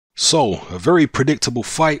So, a very predictable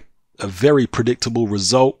fight, a very predictable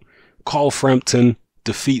result. Carl Frampton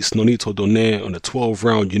defeats Nonito Donaire on a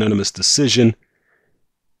 12-round unanimous decision.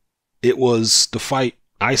 It was the fight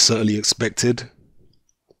I certainly expected.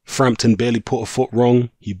 Frampton barely put a foot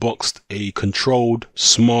wrong. He boxed a controlled,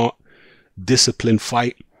 smart, disciplined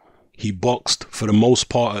fight. He boxed for the most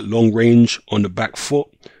part at long range on the back foot,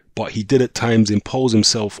 but he did at times impose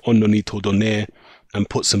himself on Nonito Donaire and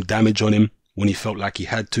put some damage on him when he felt like he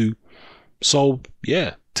had to. So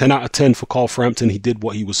yeah, 10 out of 10 for Carl Frampton. He did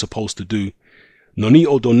what he was supposed to do.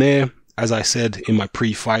 Nonito Donaire, as I said in my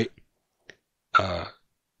pre-fight,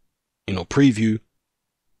 preview,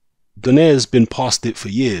 Donaire's been past it for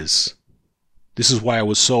years. This is why I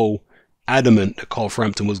was so adamant that Carl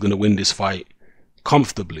Frampton was going to win this fight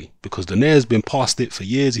comfortably, because Donaire's been past it for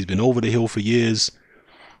years. He's been over the hill for years.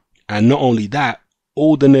 And not only that,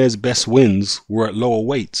 all Donaire's best wins were at lower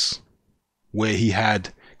weights, where he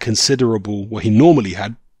had considerable, he normally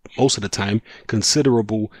had most of the time,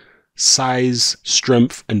 considerable size,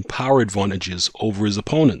 strength, and power advantages over his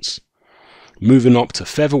opponents. Moving up to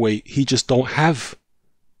featherweight, he just don't have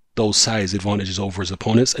those size advantages over his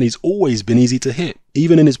opponents, and he's always been easy to hit.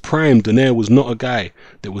 Even in his prime, Donaire was not a guy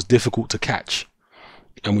that was difficult to catch.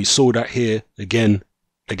 And we saw that here again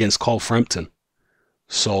against Carl Frampton.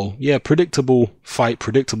 So yeah, predictable fight,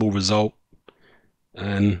 predictable result,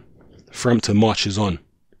 and Frampton marches on.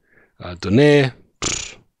 Donaire,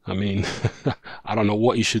 I mean, I don't know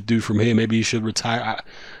what he should do from here. Maybe he should retire.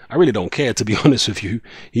 I really don't care, to be honest with you.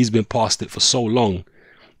 He's been past it for so long.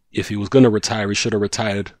 If he was going to retire, he should have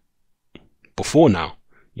retired before now,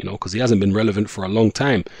 because he hasn't been relevant for a long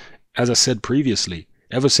time. As I said previously,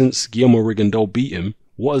 ever since Guillermo Rigondeaux beat him,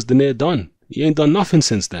 what has Donaire done? He ain't done nothing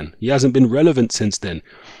since then. He hasn't been relevant since then.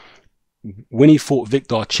 When he fought Vic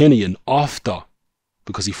Darchinyan after,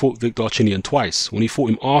 because he fought Vic Darchinyan twice, when he fought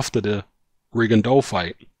him after the Rigondeaux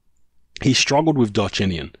fight, he struggled with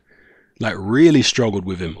Darchinyan, like really struggled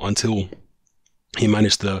with him until he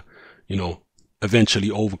managed to,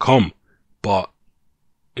 eventually overcome. But,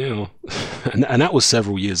 and that was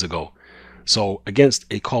several years ago. So against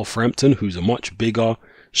a Carl Frampton, who's a much bigger,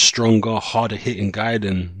 stronger, harder hitting guy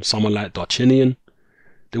than someone like Darchinyan,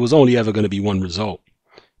 there was only ever going to be one result.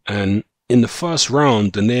 And in the first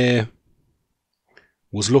round, Donaire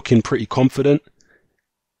was looking pretty confident.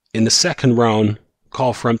 In the second round,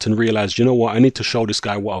 Carl Frampton realized, you know what, I need to show this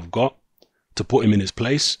guy what I've got to put him in his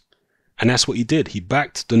place. And that's what he did. He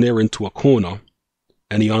backed Donaire into a corner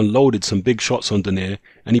and he unloaded some big shots on Donaire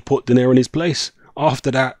and he put Donaire in his place.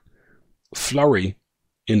 After that flurry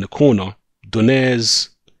in the corner, Donaire's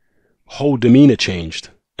whole demeanor changed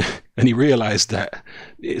and he realized that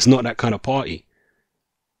it's not that kind of party.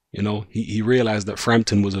 He realized that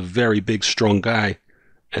Frampton was a very big, strong guy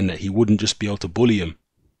and that he wouldn't just be able to bully him.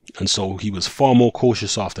 And so he was far more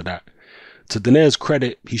cautious after that. To Donaire's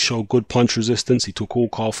credit, he showed good punch resistance. He took all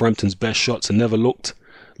Carl Frampton's best shots and never looked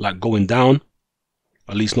like going down,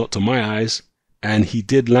 at least not to my eyes. And he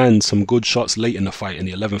did land some good shots late in the fight, in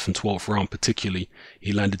the 11th and 12th round particularly.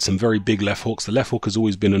 He landed some very big left hooks. The left hook has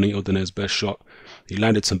always been Nonito Donaire's best shot. He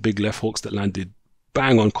landed some big left hooks that landed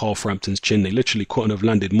bang on Carl Frampton's chin. They literally couldn't have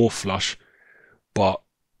landed more flush, but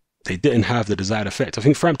they didn't have the desired effect. I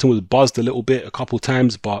think Frampton was buzzed a little bit a couple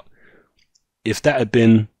times, but if that had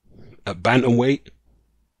been at bantamweight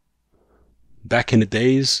back in the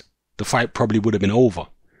days, the fight probably would have been over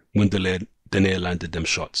when Donaire landed them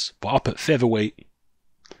shots. But up at featherweight,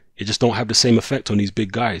 it just don't have the same effect on these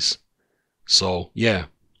big guys. So yeah,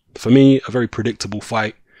 for me, a very predictable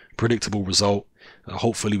fight, predictable result.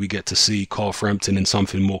 Hopefully we get to see Carl Frampton in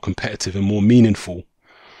something more competitive and more meaningful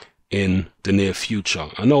in the near future.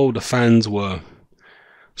 I know the fans were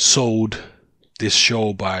sold this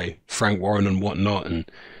show by Frank Warren and whatnot, and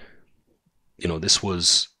this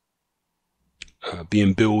was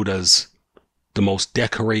being billed as the most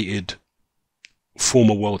decorated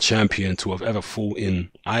former world champion to have ever fought in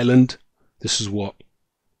Ireland. This is what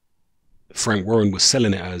Frank Warren was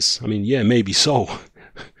selling it as. I mean, yeah, maybe so.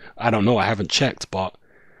 I don't know, I haven't checked, but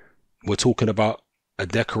we're talking about a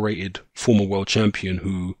decorated former world champion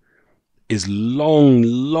who is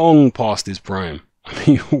long past his prime. I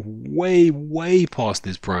mean, way past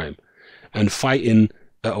his prime, and fighting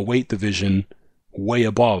at a weight division way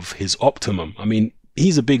above his optimum. I mean,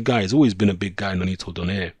 he's a big guy. He's always been a big guy, Nonito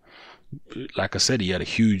Donaire. Like I said, he had a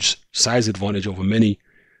huge size advantage over many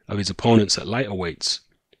of his opponents at lighter weights,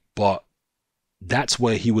 but that's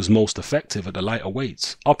where he was most effective, at the lighter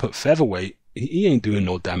weights. Up at featherweight, he ain't doing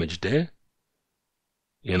no damage there.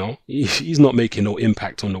 He's not making no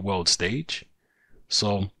impact on the world stage.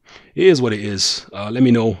 So it is what it is. Let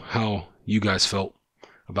me know how you guys felt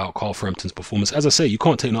about Carl Frampton's performance. As I say, you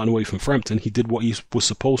can't take nothing away from Frampton. He did what he was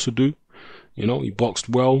supposed to do. You know, he boxed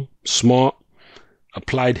well, smart,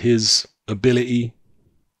 applied his ability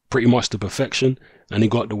pretty much to perfection, and he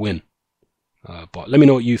got the win. But let me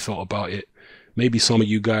know what you thought about it. Maybe some of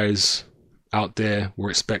you guys out there were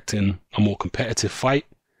expecting a more competitive fight.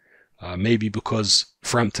 Maybe because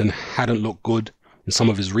Frampton hadn't looked good in some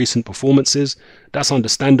of his recent performances. That's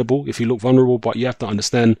understandable if you look vulnerable, but you have to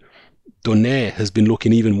understand Donaire has been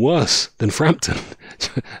looking even worse than Frampton,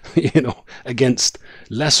 you know, against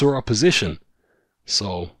lesser opposition.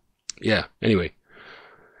 So, yeah, anyway,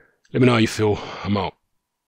 let me know how you feel. I'm out.